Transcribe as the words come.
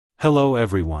Hello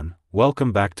everyone,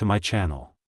 welcome back to my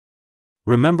channel.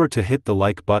 Remember to hit the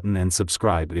like button and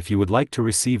subscribe if you would like to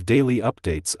receive daily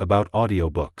updates about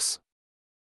audiobooks.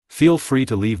 Feel free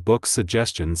to leave book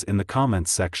suggestions in the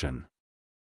comments section.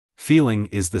 Feeling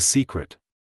is the Secret.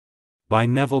 By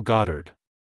Neville Goddard.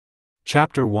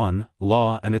 Chapter 1,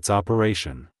 Law and its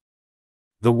Operation.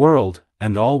 The world,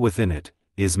 and all within it,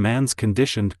 is man's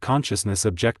conditioned consciousness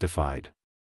objectified.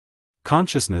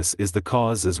 Consciousness is the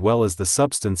cause as well as the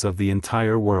substance of the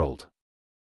entire world.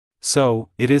 So,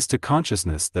 it is to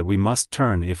consciousness that we must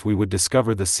turn if we would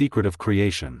discover the secret of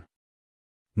creation.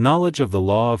 Knowledge of the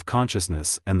law of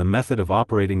consciousness and the method of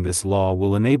operating this law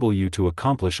will enable you to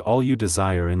accomplish all you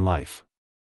desire in life.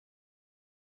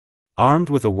 Armed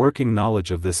with a working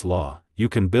knowledge of this law, you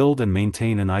can build and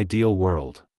maintain an ideal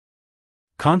world.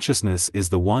 Consciousness is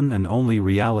the one and only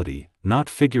reality, not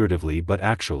figuratively but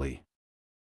actually.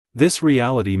 This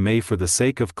reality may for the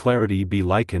sake of clarity be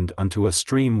likened unto a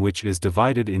stream which is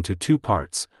divided into two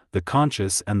parts, the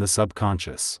conscious and the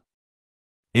subconscious.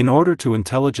 In order to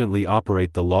intelligently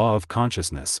operate the law of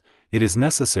consciousness, it is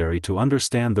necessary to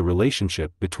understand the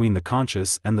relationship between the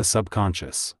conscious and the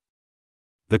subconscious.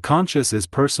 The conscious is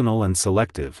personal and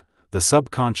selective, the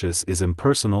subconscious is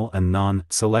impersonal and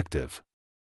non-selective.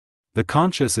 The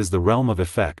conscious is the realm of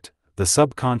effect, the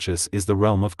subconscious is the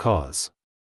realm of cause.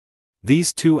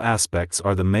 These two aspects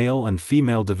are the male and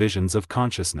female divisions of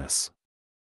consciousness.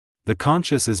 The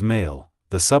conscious is male,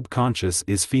 the subconscious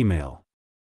is female.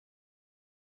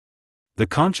 The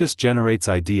conscious generates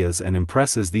ideas and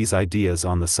impresses these ideas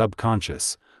on the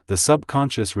subconscious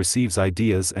receives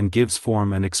ideas and gives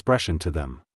form and expression to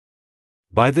them.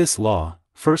 By this law,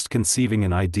 first conceiving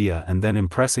an idea and then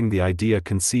impressing the idea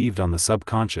conceived on the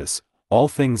subconscious, all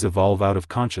things evolve out of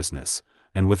consciousness,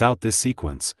 and without this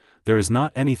sequence, there is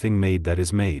not anything made that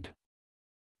is made.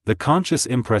 The conscious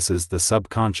impresses the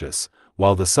subconscious,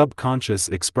 while the subconscious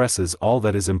expresses all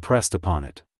that is impressed upon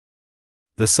it.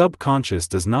 The subconscious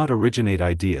does not originate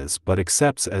ideas but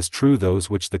accepts as true those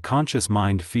which the conscious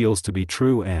mind feels to be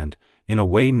true and, in a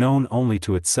way known only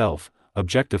to itself,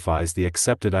 objectifies the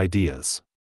accepted ideas.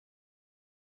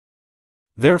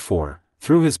 Therefore,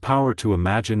 through his power to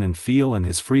imagine and feel and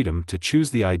his freedom to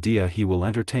choose the idea he will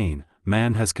entertain,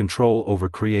 man has control over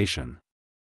creation.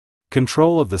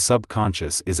 Control of the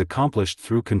subconscious is accomplished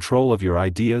through control of your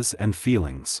ideas and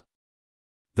feelings.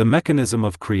 The mechanism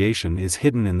of creation is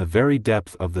hidden in the very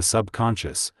depth of the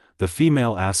subconscious, the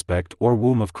female aspect or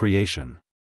womb of creation.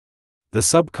 The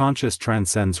subconscious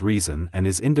transcends reason and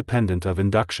is independent of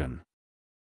induction.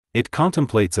 It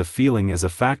contemplates a feeling as a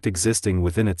fact existing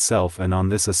within itself and on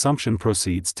this assumption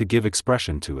proceeds to give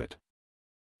expression to it.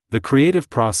 The creative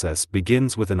process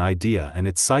begins with an idea and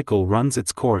its cycle runs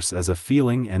its course as a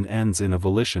feeling and ends in a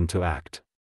volition to act.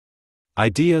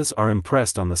 Ideas are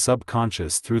impressed on the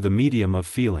subconscious through the medium of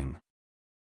feeling.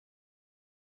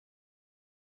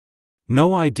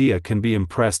 No idea can be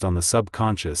impressed on the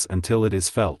subconscious until it is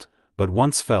felt, but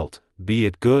once felt, be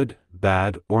it good,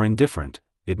 bad, or indifferent,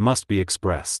 it must be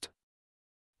expressed.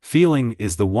 Feeling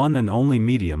is the one and only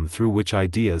medium through which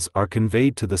ideas are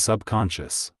conveyed to the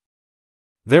subconscious.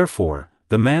 Therefore,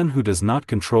 the man who does not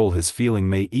control his feeling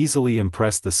may easily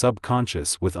impress the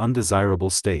subconscious with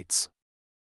undesirable states.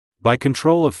 By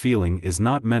control of feeling is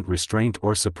not meant restraint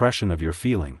or suppression of your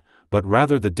feeling, but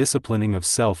rather the disciplining of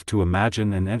self to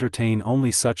imagine and entertain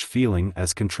only such feeling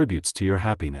as contributes to your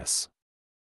happiness.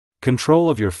 Control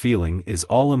of your feeling is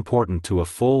all important to a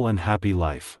full and happy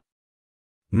life.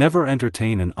 Never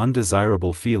entertain an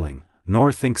undesirable feeling,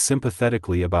 nor think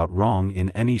sympathetically about wrong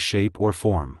in any shape or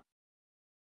form.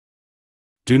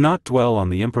 Do not dwell on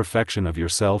the imperfection of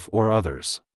yourself or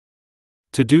others.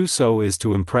 To do so is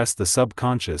to impress the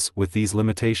subconscious with these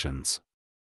limitations.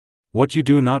 What you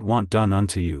do not want done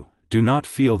unto you, do not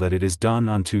feel that it is done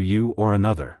unto you or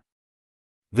another.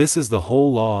 This is the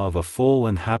whole law of a full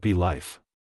and happy life.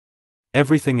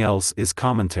 Everything else is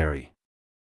commentary.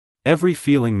 Every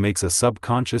feeling makes a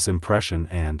subconscious impression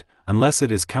and, unless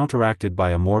it is counteracted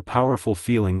by a more powerful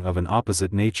feeling of an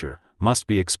opposite nature, must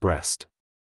be expressed.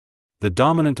 The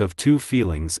dominant of two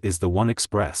feelings is the one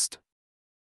expressed.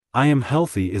 I am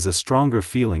healthy is a stronger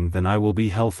feeling than I will be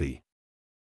healthy.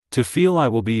 To feel I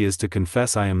will be is to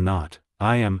confess I am not,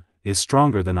 I am, is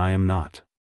stronger than I am not.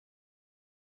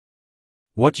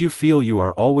 What you feel you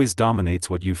are always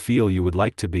dominates what you feel you would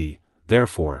like to be,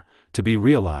 therefore, to be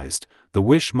realized, the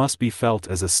wish must be felt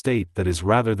as a state that is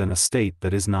rather than a state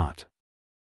that is not.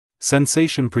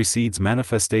 Sensation precedes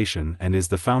manifestation and is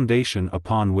the foundation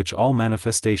upon which all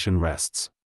manifestation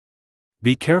rests.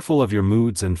 Be careful of your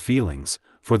moods and feelings,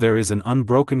 for there is an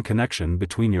unbroken connection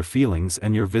between your feelings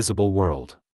and your visible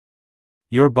world.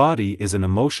 Your body is an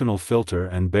emotional filter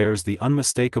and bears the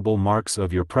unmistakable marks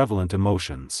of your prevalent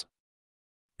emotions.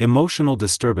 Emotional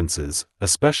disturbances,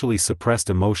 especially suppressed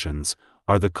emotions,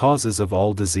 are the causes of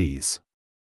all disease.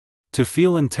 To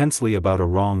feel intensely about a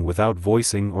wrong without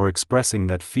voicing or expressing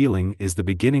that feeling is the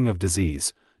beginning of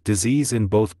disease in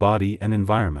both body and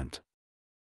environment.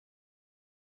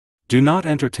 Do not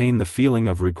entertain the feeling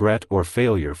of regret or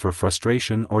failure for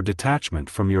frustration or detachment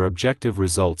from your objective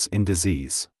results in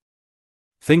disease.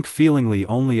 Think feelingly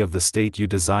only of the state you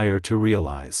desire to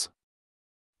realize.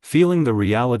 Feeling the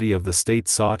reality of the state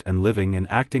sought and living and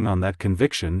acting on that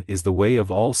conviction is the way of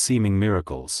all seeming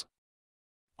miracles.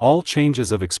 All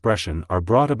changes of expression are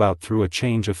brought about through a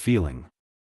change of feeling.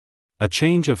 A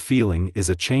change of feeling is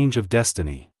a change of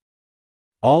destiny.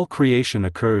 All creation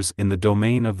occurs in the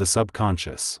domain of the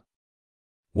subconscious.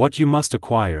 What you must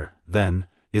acquire, then,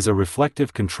 is a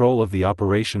reflective control of the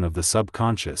operation of the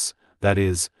subconscious, that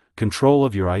is, control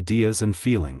of your ideas and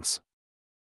feelings.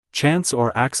 Chance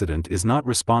or accident is not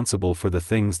responsible for the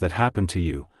things that happen to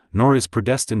you, nor is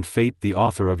predestined fate the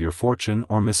author of your fortune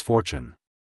or misfortune.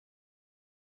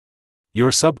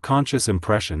 Your subconscious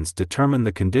impressions determine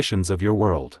the conditions of your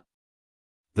world.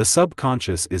 The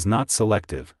subconscious is not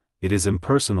selective, it is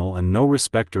impersonal and no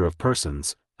respecter of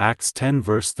persons, Acts 10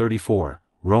 verse 34,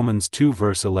 Romans 2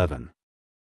 verse 11.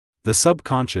 The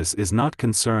subconscious is not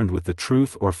concerned with the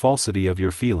truth or falsity of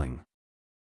your feeling.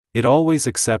 It always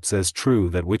accepts as true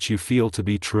that which you feel to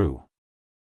be true.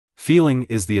 Feeling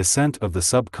is the assent of the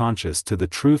subconscious to the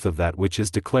truth of that which is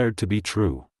declared to be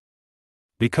true.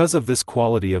 Because of this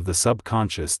quality of the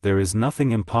subconscious, there is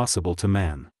nothing impossible to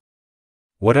man.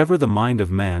 Whatever the mind of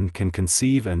man can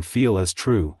conceive and feel as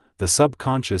true, the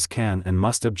subconscious can and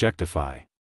must objectify.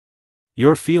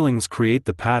 Your feelings create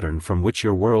the pattern from which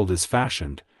your world is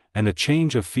fashioned, and a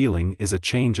change of feeling is a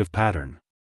change of pattern.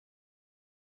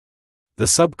 The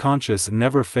subconscious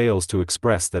never fails to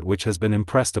express that which has been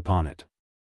impressed upon it.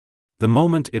 The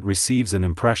moment it receives an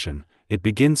impression, it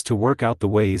begins to work out the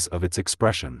ways of its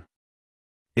expression.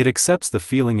 It accepts the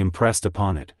feeling impressed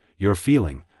upon it, your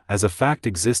feeling, as a fact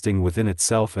existing within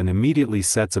itself and immediately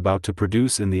sets about to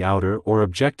produce in the outer or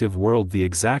objective world the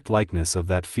exact likeness of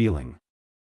that feeling.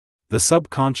 The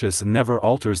subconscious never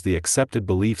alters the accepted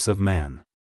beliefs of man.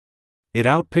 It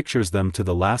outpictures them to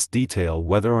the last detail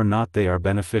whether or not they are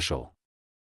beneficial.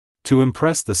 To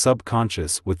impress the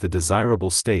subconscious with the desirable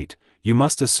state, you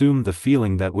must assume the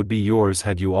feeling that would be yours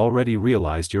had you already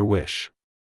realized your wish.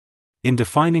 In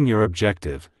defining your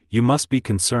objective, you must be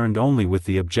concerned only with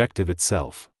the objective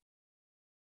itself.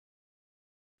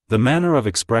 The manner of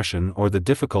expression or the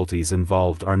difficulties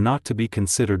involved are not to be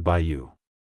considered by you.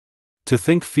 To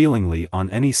think feelingly on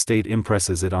any state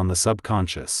impresses it on the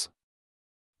subconscious.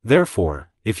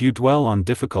 Therefore, if you dwell on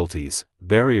difficulties,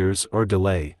 barriers or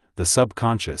delay, the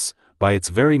subconscious, by its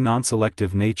very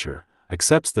non-selective nature,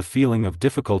 accepts the feeling of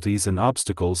difficulties and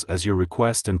obstacles as your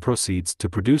request and proceeds to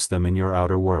produce them in your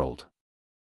outer world.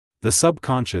 The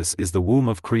subconscious is the womb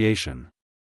of creation.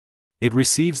 It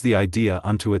receives the idea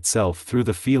unto itself through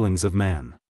the feelings of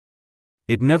man.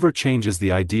 It never changes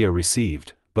the idea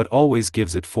received, but always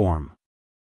gives it form.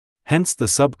 Hence the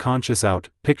subconscious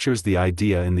pictures the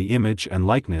idea in the image and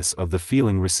likeness of the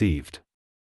feeling received.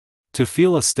 To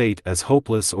feel a state as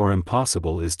hopeless or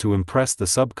impossible is to impress the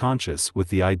subconscious with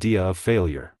the idea of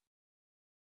failure.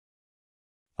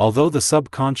 Although the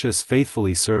subconscious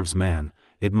faithfully serves man,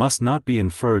 it must not be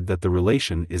inferred that the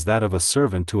relation is that of a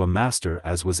servant to a master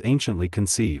as was anciently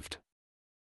conceived.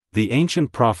 The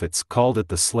ancient prophets called it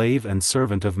the slave and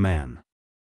servant of man.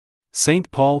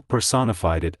 Saint Paul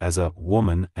personified it as a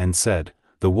woman and said,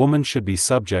 "The woman should be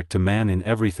subject to man in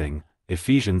everything,"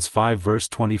 Ephesians 5 verse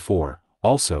 24,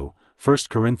 also, 1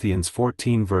 Corinthians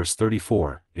 14 verse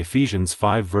 34, Ephesians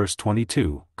 5 verse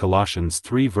 22, Colossians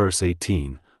 3 verse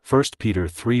 18, 1 Peter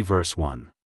 3 verse 1.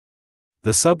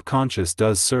 The subconscious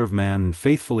does serve man and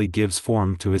faithfully gives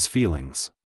form to his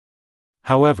feelings.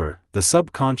 However, the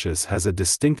subconscious has a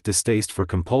distinct distaste for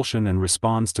compulsion and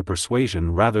responds to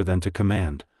persuasion rather than to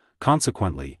command.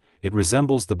 Consequently, it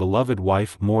resembles the beloved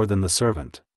wife more than the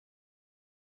servant.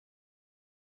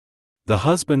 The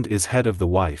husband is head of the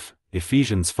wife,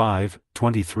 Ephesians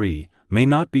 5:23, may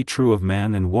not be true of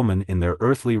man and woman in their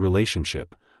earthly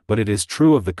relationship, but it is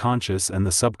true of the conscious and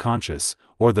the subconscious,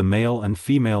 or the male and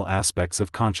female aspects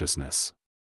of consciousness.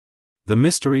 The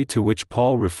mystery to which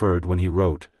Paul referred when he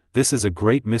wrote, "This is a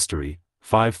great mystery,"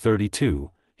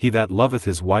 5:32, "He that loveth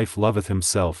his wife loveth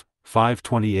himself,"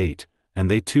 5:28, "and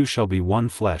they two shall be one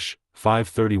flesh,"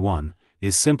 5:31,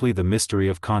 is simply the mystery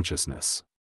of consciousness.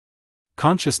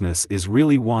 Consciousness is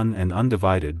really one and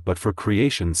undivided, but for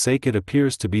creation's sake it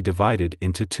appears to be divided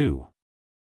into two.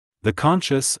 The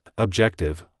conscious,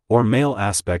 objective, or male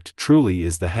aspect truly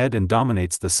is the head and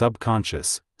dominates the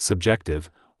subconscious, subjective,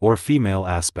 or female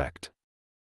aspect.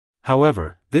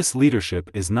 However, this leadership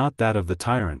is not that of the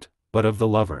tyrant, but of the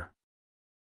lover.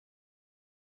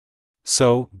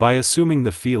 So, by assuming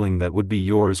the feeling that would be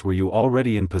yours were you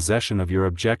already in possession of your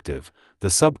objective, the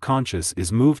subconscious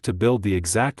is moved to build the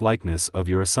exact likeness of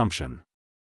your assumption.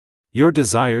 Your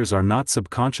desires are not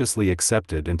subconsciously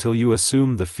accepted until you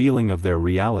assume the feeling of their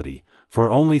reality, for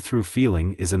only through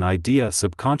feeling is an idea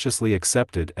subconsciously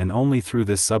accepted, and only through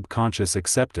this subconscious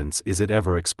acceptance is it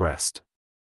ever expressed.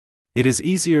 It is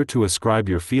easier to ascribe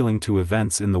your feeling to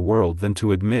events in the world than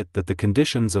to admit that the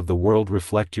conditions of the world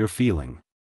reflect your feeling.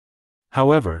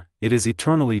 However, it is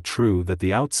eternally true that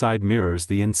the outside mirrors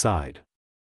the inside.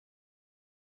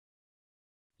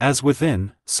 As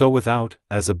within, so without,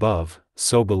 as above,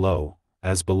 so below,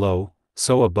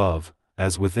 so above,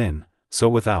 as within, so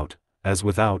without, as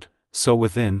without, so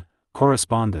within.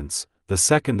 Correspondence, the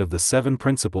second of the 7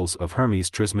 principles of Hermes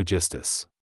Trismegistus.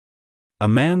 A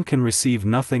man can receive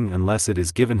nothing unless it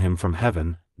is given him from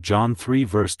heaven, John 3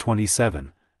 verse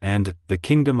 27, and, the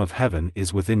kingdom of heaven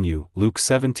is within you, Luke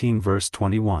 17 verse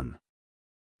 21.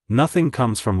 Nothing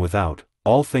comes from without,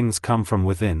 all things come from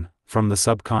within, from the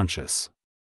subconscious.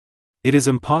 It is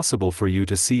impossible for you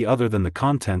to see other than the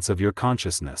contents of your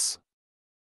consciousness.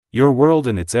 Your world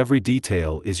in its every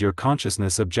detail is your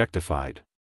consciousness objectified.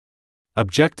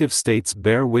 Objective states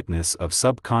bear witness of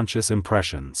subconscious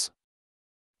impressions.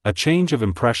 A change of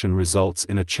impression results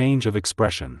in a change of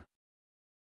expression.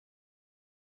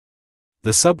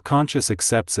 The subconscious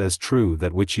accepts as true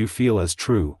that which you feel as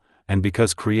true, and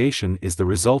because creation is the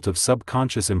result of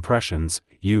subconscious impressions,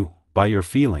 you, by your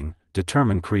feeling,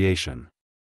 determine creation.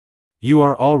 You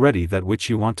are already that which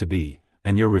you want to be,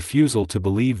 and your refusal to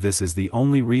believe this is the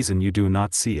only reason you do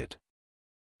not see it.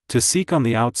 To seek on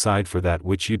the outside for that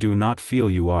which you do not feel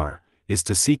you are, is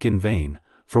to seek in vain,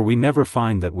 for we never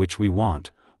find that which we want,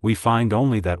 we find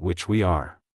only that which we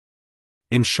are.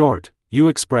 In short, you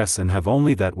express and have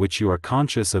only that which you are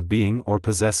conscious of being or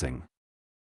possessing.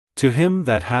 To him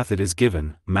that hath it is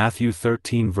given, Matthew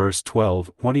 13 verse 12,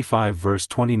 25 verse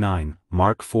 29,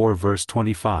 Mark 4 verse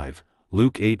 25,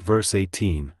 Luke 8 verse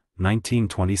 18,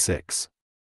 19:26.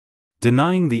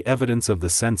 Denying the evidence of the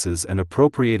senses and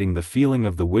appropriating the feeling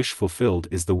of the wish fulfilled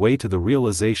is the way to the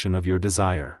realization of your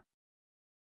desire.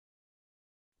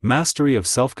 Mastery of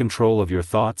self-control of your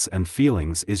thoughts and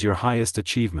feelings is your highest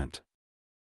achievement.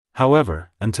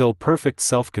 However, until perfect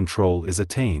self-control is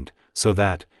attained, so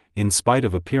that, in spite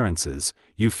of appearances,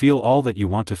 you feel all that you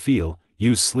want to feel,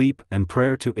 use sleep and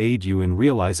prayer to aid you in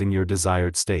realizing your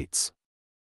desired states.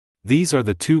 These are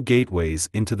the 2 gateways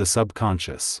into the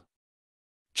subconscious.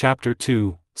 Chapter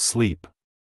 2, Sleep.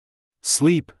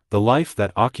 Sleep, the life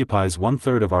that occupies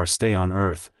 1/3 of our stay on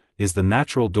earth, is the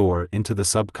natural door into the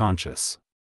subconscious.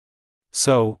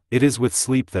 So, it is with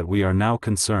sleep that we are now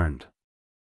concerned.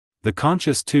 The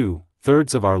conscious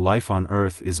 2/3 of our life on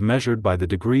earth is measured by the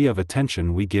degree of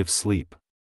attention we give sleep.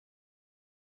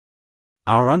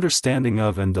 Our understanding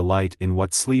of and delight in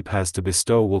what sleep has to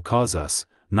bestow will cause us,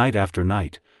 night after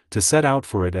night, to set out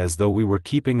for it as though we were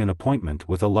keeping an appointment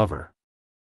with a lover.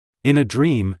 In a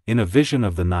dream, in a vision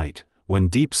of the night, when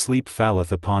deep sleep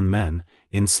falleth upon men,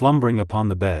 in slumbering upon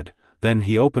the bed, then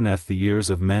he openeth the ears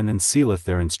of men and sealeth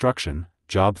their instruction,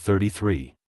 Job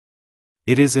 33.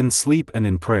 It is in sleep and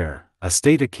in prayer, a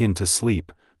state akin to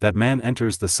sleep, that man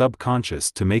enters the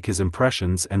subconscious to make his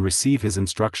impressions and receive his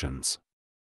instructions.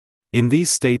 In these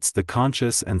states the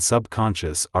conscious and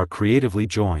subconscious are creatively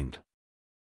joined.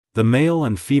 The male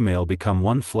and female become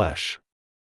one flesh.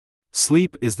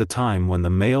 Sleep is the time when the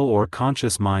male or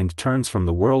conscious mind turns from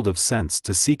the world of sense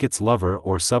to seek its lover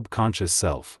or subconscious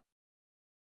self.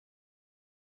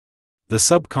 The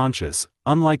subconscious,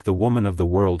 unlike the woman of the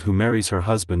world who marries her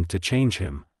husband to change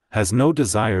him, has no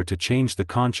desire to change the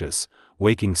conscious,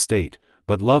 waking state,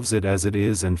 but loves it as it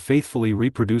is and faithfully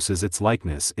reproduces its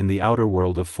likeness in the outer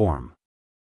world of form.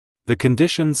 The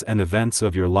conditions and events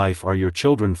of your life are your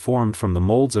children formed from the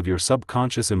molds of your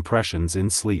subconscious impressions in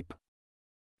sleep.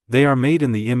 They are made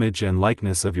in the image and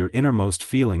likeness of your innermost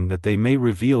feeling that they may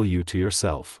reveal you to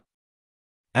yourself.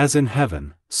 As in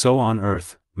heaven, so on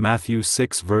earth, Matthew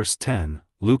 6 verse 10,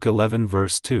 Luke 11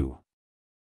 verse 2.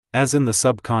 As in the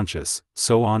subconscious,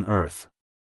 so on earth.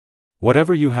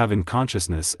 Whatever you have in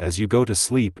consciousness as you go to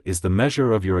sleep is the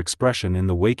measure of your expression in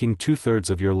the waking 2/3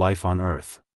 of your life on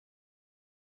earth.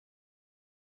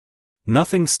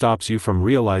 Nothing stops you from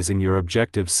realizing your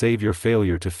objective save your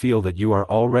failure to feel that you are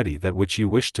already that which you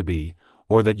wish to be,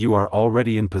 or that you are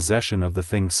already in possession of the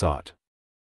thing sought.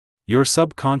 Your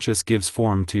subconscious gives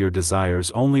form to your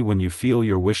desires only when you feel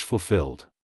your wish fulfilled.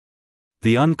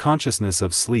 The unconsciousness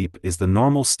of sleep is the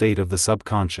normal state of the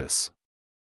subconscious.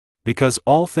 Because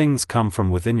all things come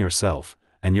from within yourself,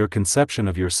 and your conception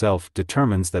of yourself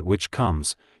determines that which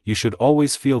comes, you should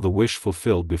always feel the wish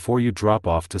fulfilled before you drop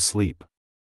off to sleep.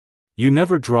 You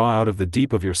never draw out of the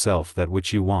deep of yourself that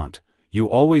which you want, you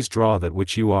always draw that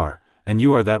which you are, and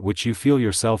you are that which you feel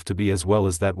yourself to be as well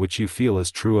as that which you feel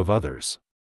is true of others.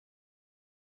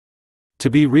 To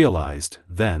be realized,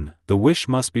 then, the wish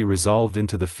must be resolved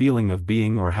into the feeling of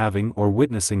being or having or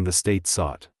witnessing the state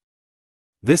sought.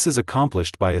 This is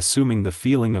accomplished by assuming the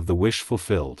feeling of the wish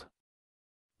fulfilled.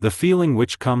 The feeling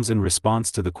which comes in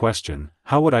response to the question,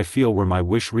 how would I feel were my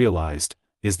wish realized,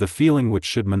 is the feeling which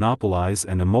should monopolize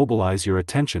and immobilize your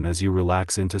attention as you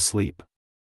relax into sleep.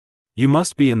 You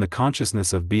must be in the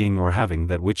consciousness of being or having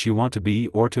that which you want to be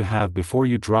or to have before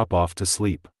you drop off to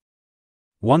sleep.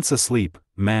 Once asleep,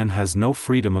 man has no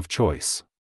freedom of choice.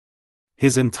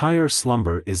 His entire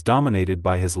slumber is dominated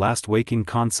by his last waking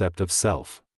concept of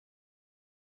self.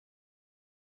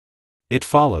 It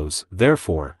follows,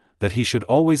 therefore, that he should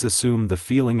always assume the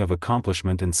feeling of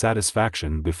accomplishment and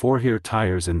satisfaction before he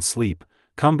retires in sleep.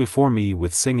 Come before me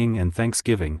with singing and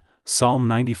thanksgiving, Psalm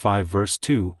 95 verse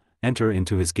 2, enter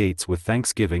into his gates with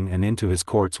thanksgiving and into his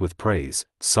courts with praise,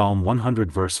 Psalm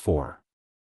 100 verse 4.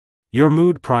 Your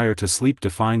mood prior to sleep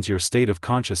defines your state of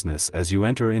consciousness as you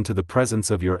enter into the presence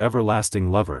of your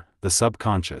everlasting lover, the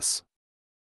subconscious.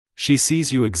 She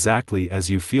sees you exactly as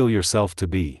you feel yourself to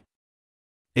be.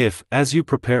 If, as you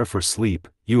prepare for sleep,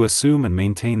 you assume and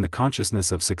maintain the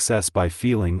consciousness of success by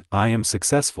feeling, I am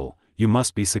successful, you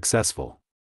must be successful.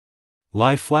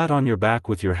 Lie flat on your back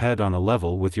with your head on a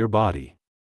level with your body.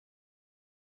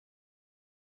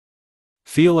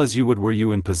 Feel as you would were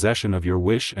you in possession of your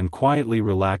wish and quietly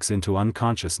relax into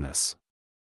unconsciousness.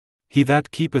 He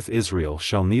that keepeth Israel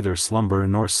shall neither slumber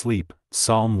nor sleep,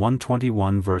 Psalm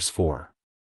 121 verse 4.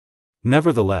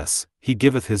 Nevertheless, he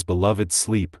giveth his beloved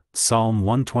sleep, Psalm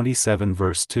 127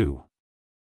 verse 2.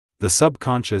 The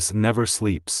subconscious never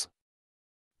sleeps.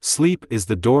 Sleep is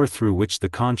the door through which the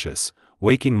conscious,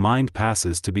 waking mind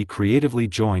passes to be creatively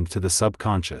joined to the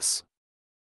subconscious.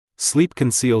 Sleep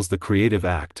conceals the creative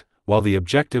act, while the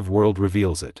objective world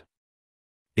reveals it.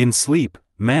 In sleep,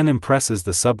 man impresses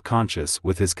the subconscious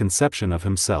with his conception of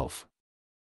himself.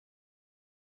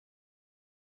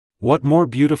 What more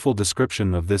beautiful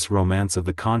description of this romance of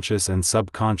the conscious and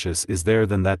subconscious is there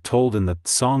than that told in the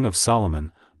Song of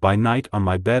Solomon, by night on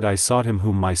my bed I sought him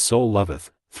whom my soul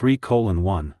loveth,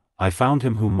 3:1, I found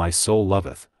him whom my soul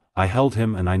loveth, I held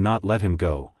him and I not let him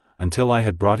go, until I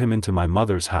had brought him into my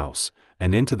mother's house,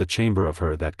 and into the chamber of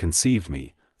her that conceived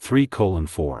me,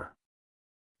 3:4.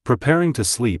 Preparing to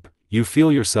sleep, you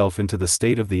feel yourself into the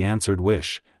state of the answered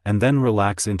wish, and then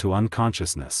relax into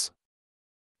unconsciousness.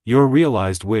 Your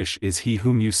realized wish is he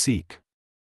whom you seek.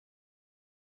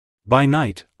 By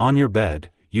night, on your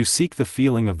bed, you seek the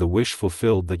feeling of the wish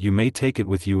fulfilled that you may take it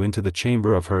with you into the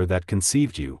chamber of her that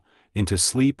conceived you, into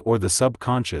sleep or the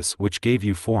subconscious which gave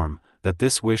you form, that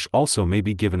this wish also may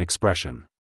be given expression.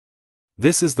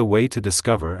 This is the way to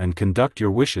discover and conduct your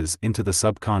wishes into the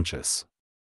subconscious.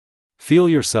 Feel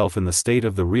yourself in the state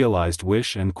of the realized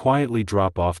wish and quietly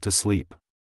drop off to sleep.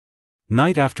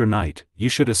 Night after night, you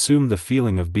should assume the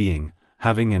feeling of being,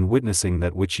 having and witnessing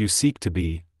that which you seek to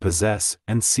be, possess,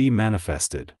 and see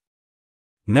manifested.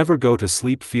 Never go to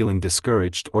sleep feeling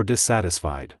discouraged or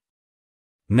dissatisfied.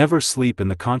 Never sleep in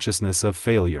the consciousness of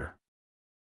failure.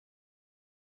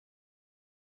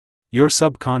 Your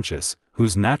subconscious,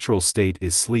 whose natural state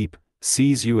is sleep,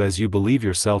 sees you as you believe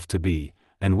yourself to be,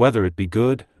 and whether it be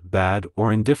good, bad,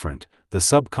 or indifferent, the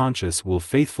subconscious will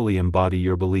faithfully embody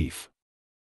your belief.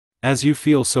 As you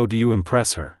feel so do you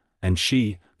impress her, and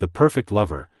she, the perfect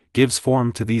lover, gives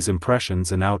form to these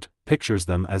impressions and pictures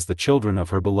them as the children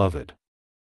of her beloved.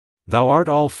 Thou art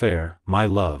all fair, my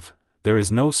love, there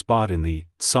is no spot in thee,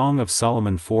 Song of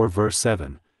Solomon 4 verse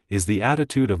 7, is the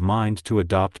attitude of mind to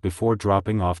adopt before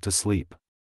dropping off to sleep.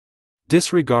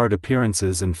 Disregard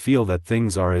appearances and feel that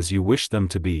things are as you wish them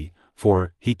to be,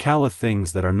 for he calleth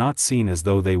things that are not seen as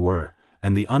though they were,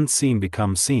 and the unseen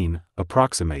become seen,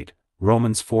 approximate,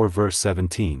 Romans 4 verse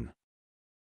 17.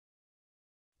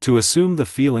 To assume the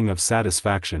feeling of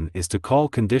satisfaction is to call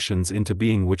conditions into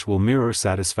being which will mirror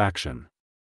satisfaction.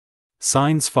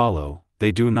 Signs follow,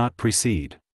 they do not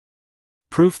precede.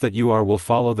 Proof that you are will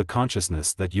follow the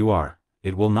consciousness that you are,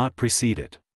 it will not precede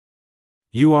it.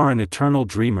 You are an eternal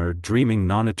dreamer dreaming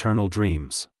non-eternal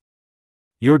dreams.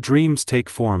 Your dreams take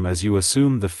form as you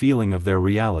assume the feeling of their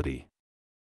reality.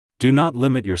 Do not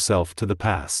limit yourself to the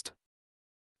past.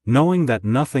 Knowing that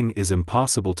nothing is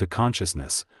impossible to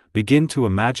consciousness, begin to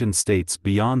imagine states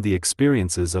beyond the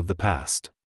experiences of the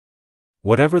past.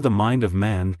 Whatever the mind of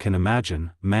man can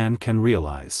imagine, man can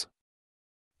realize.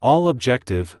 All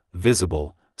objective,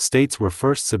 visible, states were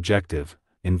first subjective,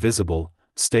 invisible,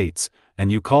 states,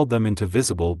 and you called them into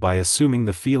visible by assuming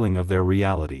the feeling of their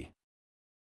reality.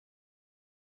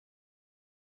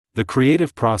 The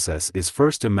creative process is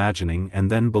first imagining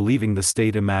and then believing the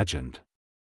state imagined.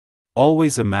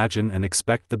 Always imagine and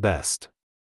expect the best.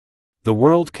 The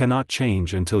world cannot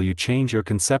change until you change your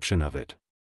conception of it.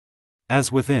 As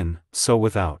within, so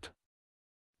without.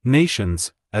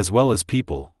 Nations, as well as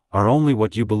people, are only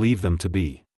what you believe them to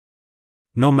be.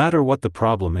 No matter what the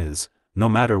problem is, no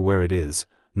matter where it is,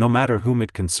 no matter whom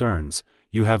it concerns,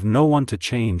 you have no one to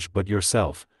change but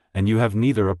yourself, and you have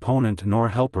neither opponent nor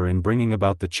helper in bringing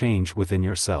about the change within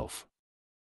yourself.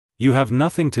 You have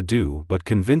nothing to do but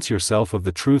convince yourself of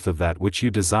the truth of that which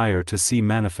you desire to see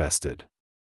manifested.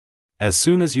 As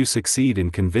soon as you succeed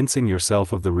in convincing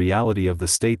yourself of the reality of the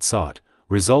state sought,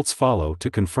 results follow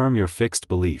to confirm your fixed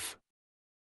belief.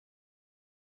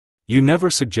 You never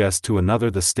suggest to another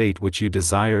the state which you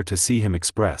desire to see him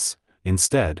express.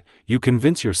 Instead, you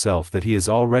convince yourself that he is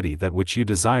already that which you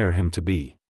desire him to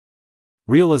be.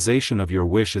 Realization of your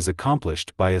wish is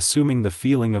accomplished by assuming the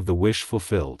feeling of the wish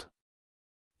fulfilled.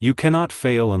 You cannot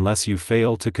fail unless you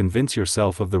fail to convince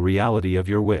yourself of the reality of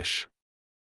your wish.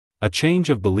 A change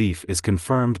of belief is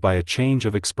confirmed by a change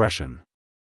of expression.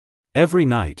 Every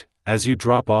night, as you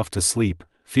drop off to sleep,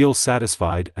 feel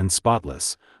satisfied and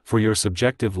spotless, for your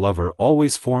subjective lover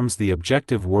always forms the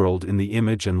objective world in the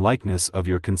image and likeness of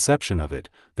your conception of it,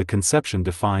 the conception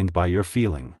defined by your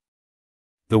feeling.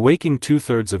 The waking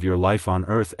 2/3 of your life on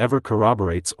earth ever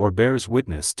corroborates or bears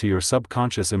witness to your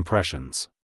subconscious impressions.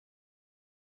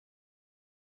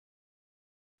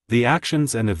 The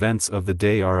actions and events of the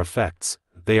day are effects,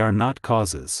 they are not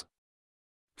causes.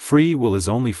 Free will is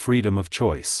only freedom of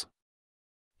choice.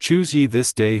 Choose ye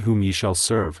this day whom ye shall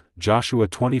serve, Joshua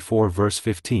 24 verse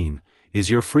 15, is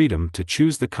your freedom to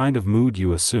choose the kind of mood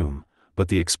you assume, but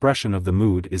the expression of the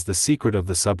mood is the secret of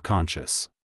the subconscious.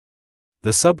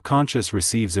 The subconscious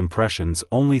receives impressions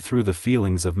only through the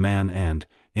feelings of man and,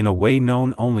 in a way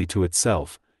known only to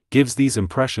itself, gives these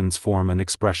impressions form and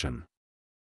expression.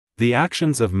 The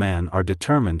actions of man are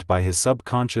determined by his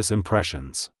subconscious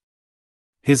impressions.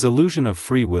 His illusion of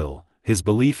free will, his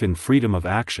belief in freedom of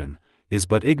action, is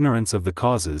but ignorance of the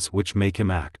causes which make him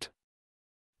act.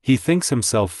 He thinks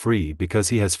himself free because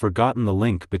he has forgotten the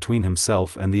link between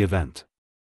himself and the event.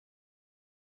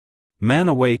 Man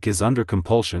awake is under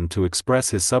compulsion to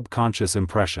express his subconscious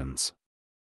impressions.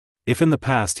 If in the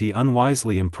past he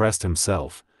unwisely impressed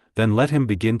himself, then let him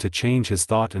begin to change his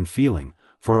thought and feeling,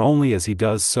 for only as he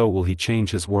does so will he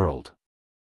change his world.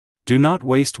 Do not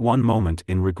waste one moment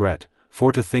in regret,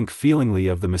 for to think feelingly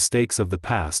of the mistakes of the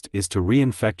past is to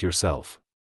reinfect yourself.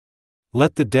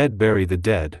 Let the dead bury the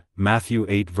dead, Matthew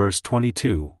 8 verse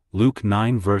 22, Luke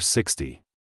 9 verse 60.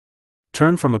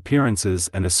 Turn from appearances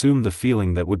and assume the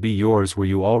feeling that would be yours were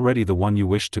you already the one you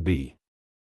wish to be.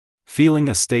 Feeling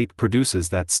a state produces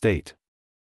that state.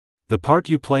 The part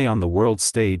you play on the world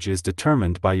stage is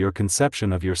determined by your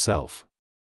conception of yourself.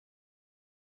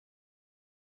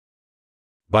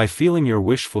 By feeling your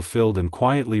wish fulfilled and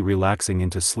quietly relaxing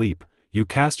into sleep, you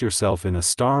cast yourself in a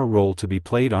star role to be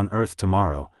played on earth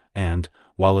tomorrow, and,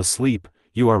 while asleep,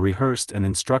 you are rehearsed and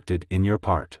instructed in your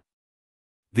part.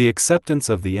 The acceptance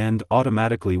of the end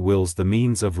automatically wills the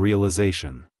means of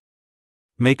realization.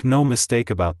 Make no mistake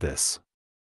about this.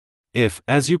 If,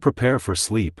 as you prepare for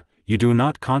sleep, you do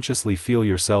not consciously feel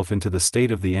yourself into the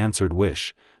state of the answered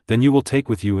wish, then you will take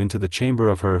with you into the chamber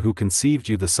of her who conceived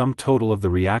you the sum total of the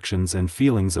reactions and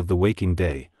feelings of the waking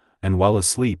day, and while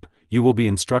asleep, you will be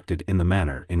instructed in the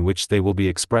manner in which they will be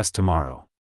expressed tomorrow.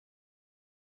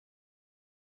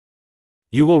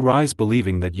 You will rise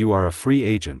believing that you are a free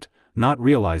agent, not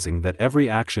realizing that every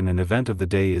action and event of the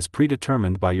day is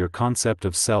predetermined by your concept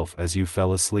of self as you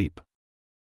fell asleep.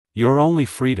 Your only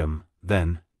freedom,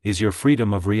 then, is your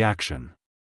freedom of reaction.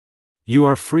 You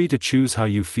are free to choose how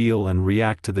you feel and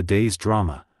react to the day's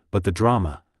drama, but the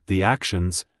drama, the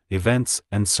actions, events,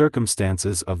 and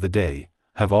circumstances of the day,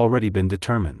 have already been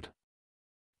determined.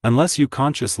 Unless you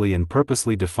consciously and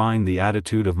purposely define the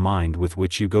attitude of mind with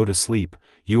which you go to sleep,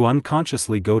 you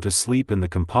unconsciously go to sleep in the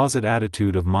composite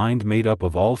attitude of mind made up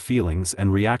of all feelings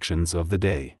and reactions of the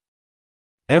day.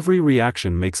 Every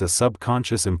reaction makes a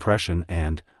subconscious impression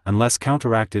and, unless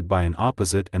counteracted by an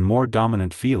opposite and more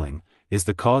dominant feeling, is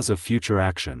the cause of future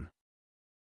action.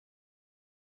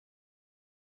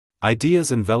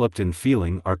 Ideas enveloped in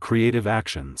feeling are creative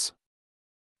actions.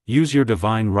 Use your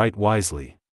divine right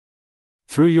wisely.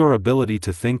 Through your ability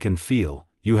to think and feel,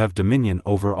 you have dominion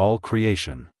over all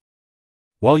creation.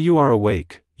 While you are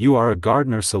awake, you are a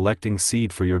gardener selecting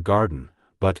seed for your garden,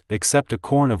 but, except a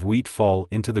corn of wheat fall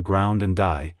into the ground and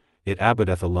die, it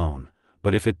abideth alone,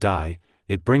 but if it die,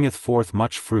 it bringeth forth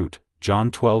much fruit.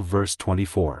 John 12 verse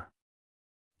 24.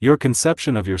 Your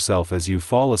conception of yourself as you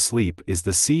fall asleep is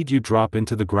the seed you drop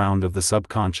into the ground of the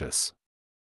subconscious.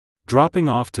 Dropping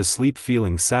off to sleep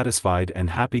feeling satisfied and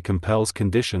happy compels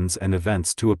conditions and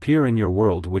events to appear in your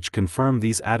world which confirm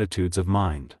these attitudes of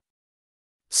mind.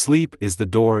 Sleep is the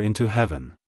door into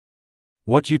heaven.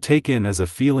 What you take in as a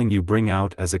feeling you bring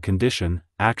out as a condition,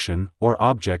 action, or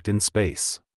object in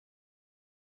space.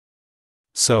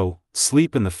 So,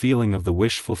 sleep in the feeling of the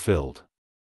wish fulfilled.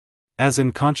 As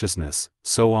in consciousness,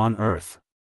 so on earth.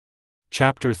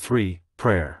 Chapter 3,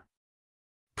 Prayer.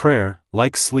 Prayer,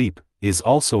 like sleep, is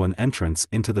also an entrance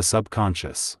into the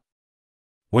subconscious.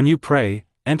 When you pray,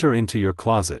 enter into your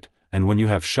closet, and when you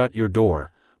have shut your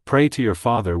door, pray to your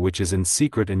Father which is in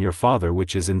secret, and your Father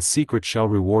which is in secret shall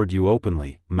reward you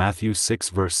openly. Matthew 6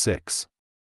 verse 6.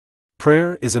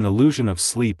 Prayer is an illusion of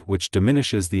sleep which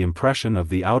diminishes the impression of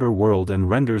the outer world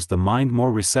and renders the mind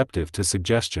more receptive to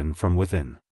suggestion from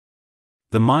within.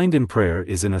 The mind in prayer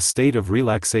is in a state of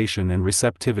relaxation and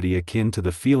receptivity akin to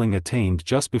the feeling attained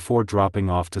just before dropping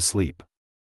off to sleep.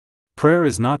 Prayer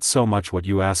is not so much what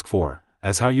you ask for,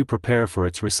 as how you prepare for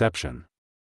its reception.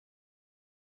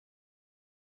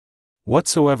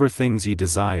 Whatsoever things ye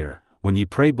desire, when ye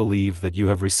pray believe that you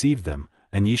have received them,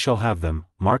 and ye shall have them.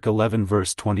 Mark 11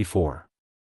 verse 24.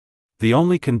 The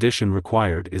only condition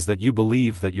required is that you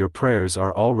believe that your prayers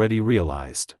are already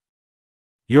realized.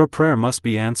 Your prayer must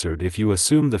be answered if you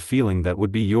assume the feeling that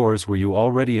would be yours were you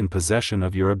already in possession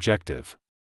of your objective.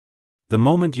 The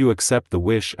moment you accept the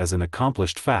wish as an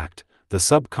accomplished fact, the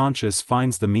subconscious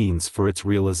finds the means for its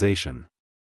realization.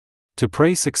 To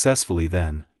pray successfully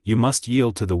then, you must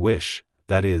yield to the wish,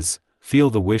 that is, feel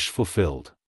the wish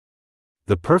fulfilled.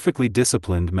 The perfectly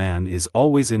disciplined man is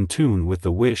always in tune with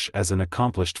the wish as an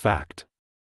accomplished fact.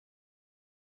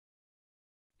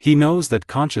 He knows that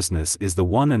consciousness is the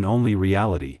one and only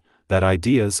reality, that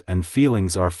ideas and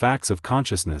feelings are facts of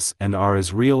consciousness and are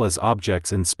as real as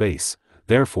objects in space.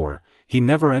 Therefore, he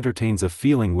never entertains a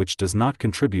feeling which does not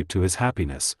contribute to his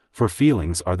happiness, for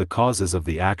feelings are the causes of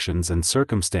the actions and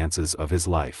circumstances of his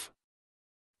life.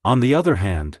 On the other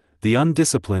hand, the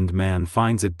undisciplined man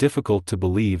finds it difficult to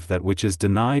believe that which is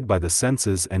denied by the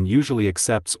senses and usually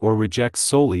accepts or rejects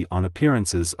solely on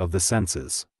appearances of the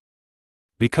senses.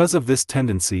 Because of this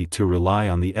tendency to rely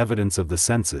on the evidence of the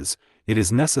senses, it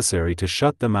is necessary to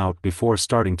shut them out before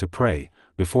starting to pray,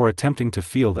 before attempting to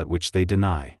feel that which they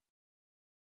deny.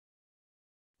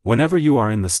 Whenever you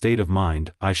are in the state of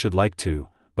mind, I should like to,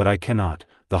 but I cannot,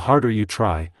 the harder you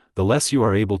try, the less you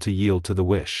are able to yield to the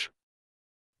wish.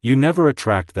 You never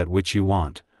attract that which you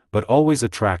want, but always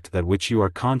attract that which you are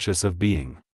conscious of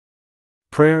being.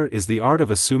 Prayer is the art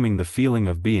of assuming the feeling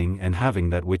of being and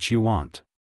having that which you want.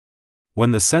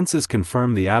 When the senses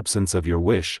confirm the absence of your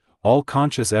wish, all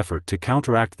conscious effort to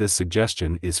counteract this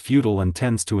suggestion is futile and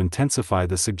tends to intensify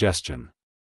the suggestion.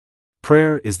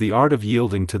 Prayer is the art of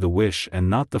yielding to the wish and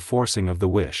not the forcing of the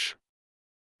wish.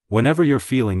 Whenever your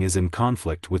feeling is in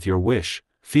conflict with your wish,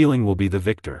 feeling will be the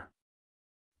victor.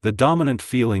 The dominant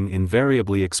feeling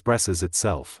invariably expresses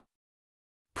itself.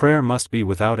 Prayer must be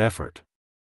without effort.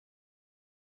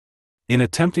 In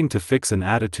attempting to fix an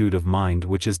attitude of mind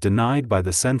which is denied by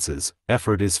the senses,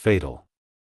 effort is fatal.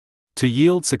 To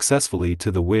yield successfully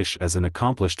to the wish as an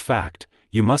accomplished fact,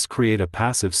 you must create a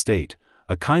passive state,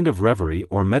 a kind of reverie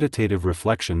or meditative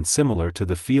reflection similar to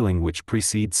the feeling which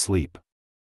precedes sleep.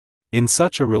 In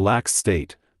such a relaxed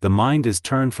state, the mind is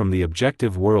turned from the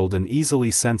objective world and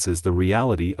easily senses the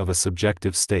reality of a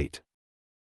subjective state.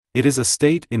 It is a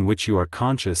state in which you are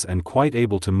conscious and quite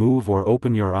able to move or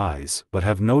open your eyes, but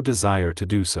have no desire to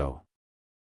do so.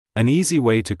 An easy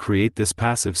way to create this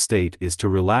passive state is to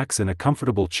relax in a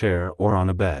comfortable chair or on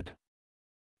a bed.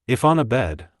 If on a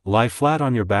bed, lie flat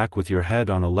on your back with your head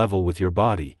on a level with your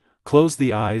body, close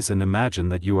the eyes and imagine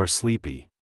that you are sleepy.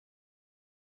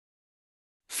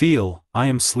 Feel, I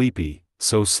am sleepy,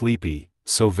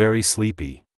 so very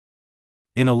sleepy.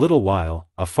 In a little while,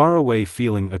 a faraway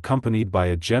feeling accompanied by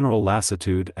a general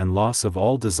lassitude and loss of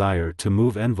all desire to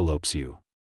move envelopes you.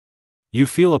 You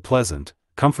feel a pleasant,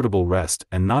 comfortable rest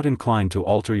and not inclined to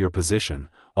alter your position,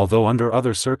 although under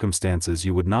other circumstances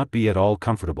you would not be at all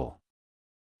comfortable.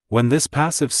 When this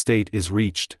passive state is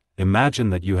reached,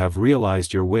 imagine that you have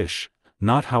realized your wish,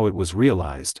 not how it was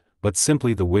realized, but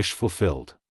simply the wish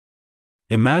fulfilled.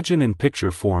 Imagine in picture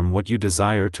form what you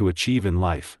desire to achieve in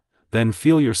life, then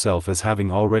feel yourself as having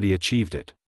already achieved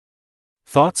it.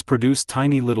 Thoughts produce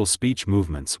tiny little speech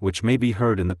movements which may be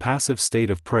heard in the passive state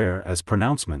of prayer as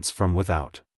pronouncements from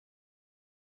without.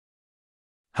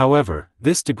 However,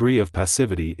 this degree of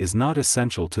passivity is not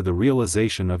essential to the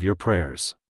realization of your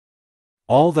prayers.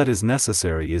 All that is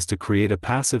necessary is to create a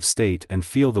passive state and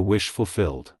feel the wish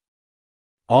fulfilled.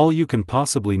 All you can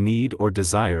possibly need or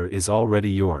desire is already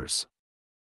yours.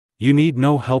 You need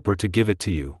no helper to give it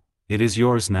to you, it is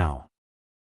yours now.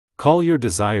 Call your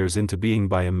desires into being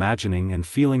by imagining and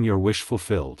feeling your wish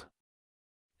fulfilled.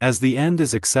 As the end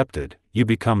is accepted, you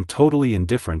become totally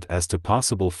indifferent as to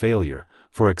possible failure,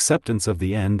 for acceptance of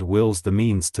the end wills the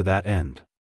means to that end.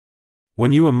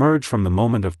 When you emerge from the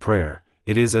moment of prayer,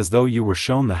 it is as though you were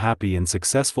shown the happy and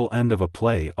successful end of a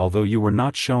play, although you were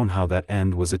not shown how that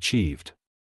end was achieved.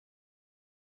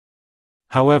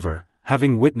 However,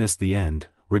 having witnessed the end,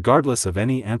 regardless of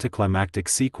any anticlimactic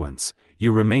sequence,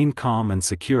 you remain calm and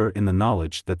secure in the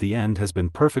knowledge that the end has been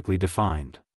perfectly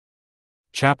defined.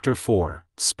 Chapter 4,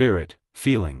 Spirit,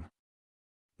 Feeling.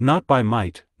 Not by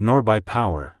might, nor by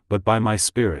power, but by my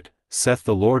Spirit, saith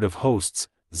the Lord of hosts,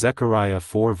 Zechariah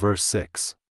 4 verse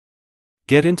 6.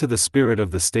 Get into the spirit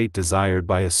of the state desired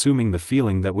by assuming the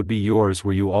feeling that would be yours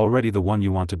were you already the one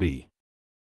you want to be.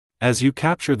 As you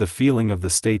capture the feeling of the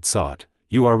state sought,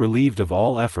 you are relieved of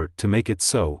all effort to make it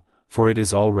so, for it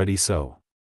is already so.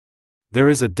 There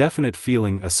is a definite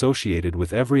feeling associated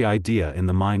with every idea in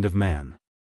the mind of man.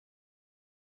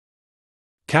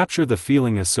 Capture the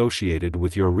feeling associated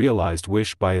with your realized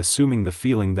wish by assuming the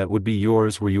feeling that would be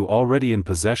yours were you already in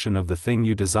possession of the thing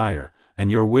you desire, and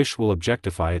your wish will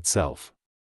objectify itself.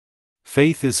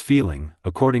 Faith is feeling,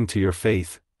 according to your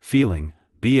faith, feeling,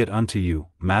 be it unto you,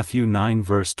 Matthew 9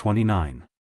 verse 29.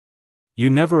 You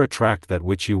never attract that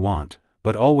which you want,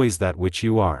 but always that which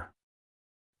you are.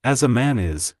 As a man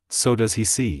is, so does he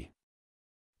see.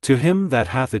 To him that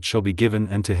hath it shall be given,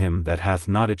 and to him that hath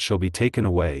not it shall be taken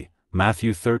away,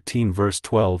 Matthew 13 verse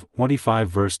 12, 25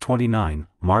 verse 29,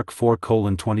 Mark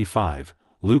 4:25,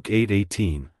 Luke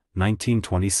 8:18,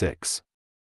 19:26.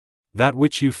 That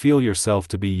which you feel yourself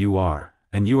to be you are,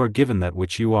 and you are given that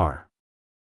which you are.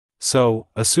 So,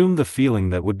 assume the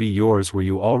feeling that would be yours were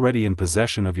you already in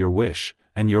possession of your wish,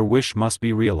 and your wish must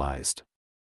be realized.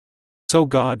 So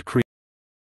God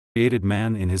created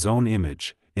man in his own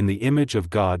image, in the image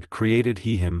of God created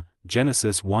he him,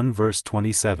 Genesis 1 verse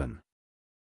 27.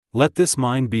 Let this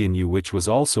mind be in you which was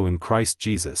also in Christ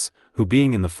Jesus, who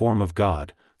being in the form of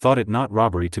God, thought it not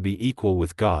robbery to be equal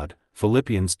with God,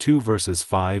 Philippians 2 verses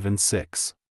 5 and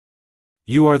 6.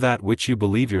 You are that which you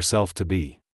believe yourself to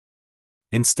be.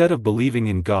 Instead of believing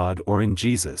in God or in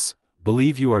Jesus,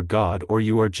 believe you are God or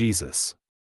you are Jesus.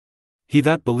 He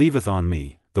that believeth on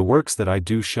me, the works that I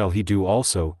do shall he do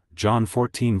also, John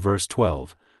 14 verse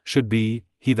 12, should be,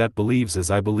 he that believes as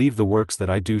I believe the works that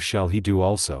I do shall he do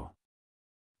also.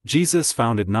 Jesus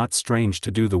found it not strange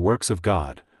to do the works of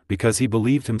God, because he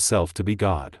believed himself to be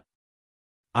God.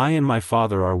 I and my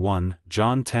Father are one,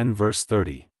 John 10 verse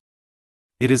 30.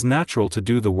 It is natural to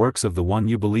do the works of the one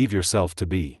you believe yourself to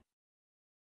be.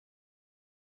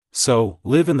 So,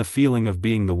 live in the feeling of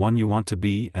being the one you want to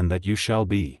be and that you shall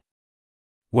be.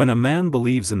 When a man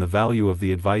believes in the value of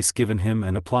the advice given him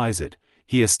and applies it,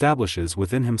 he establishes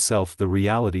within himself the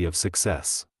reality of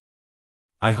success.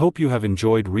 I hope you have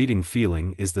enjoyed reading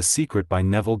Feeling is the Secret by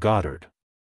Neville Goddard.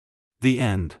 The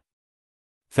end.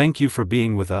 Thank you for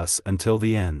being with us until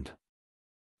the end.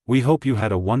 We hope you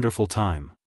had a wonderful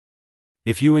time.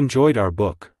 If you enjoyed our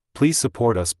book, please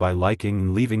support us by liking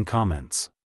and leaving comments.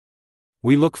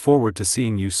 We look forward to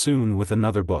seeing you soon with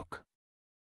another book.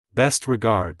 Best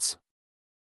regards.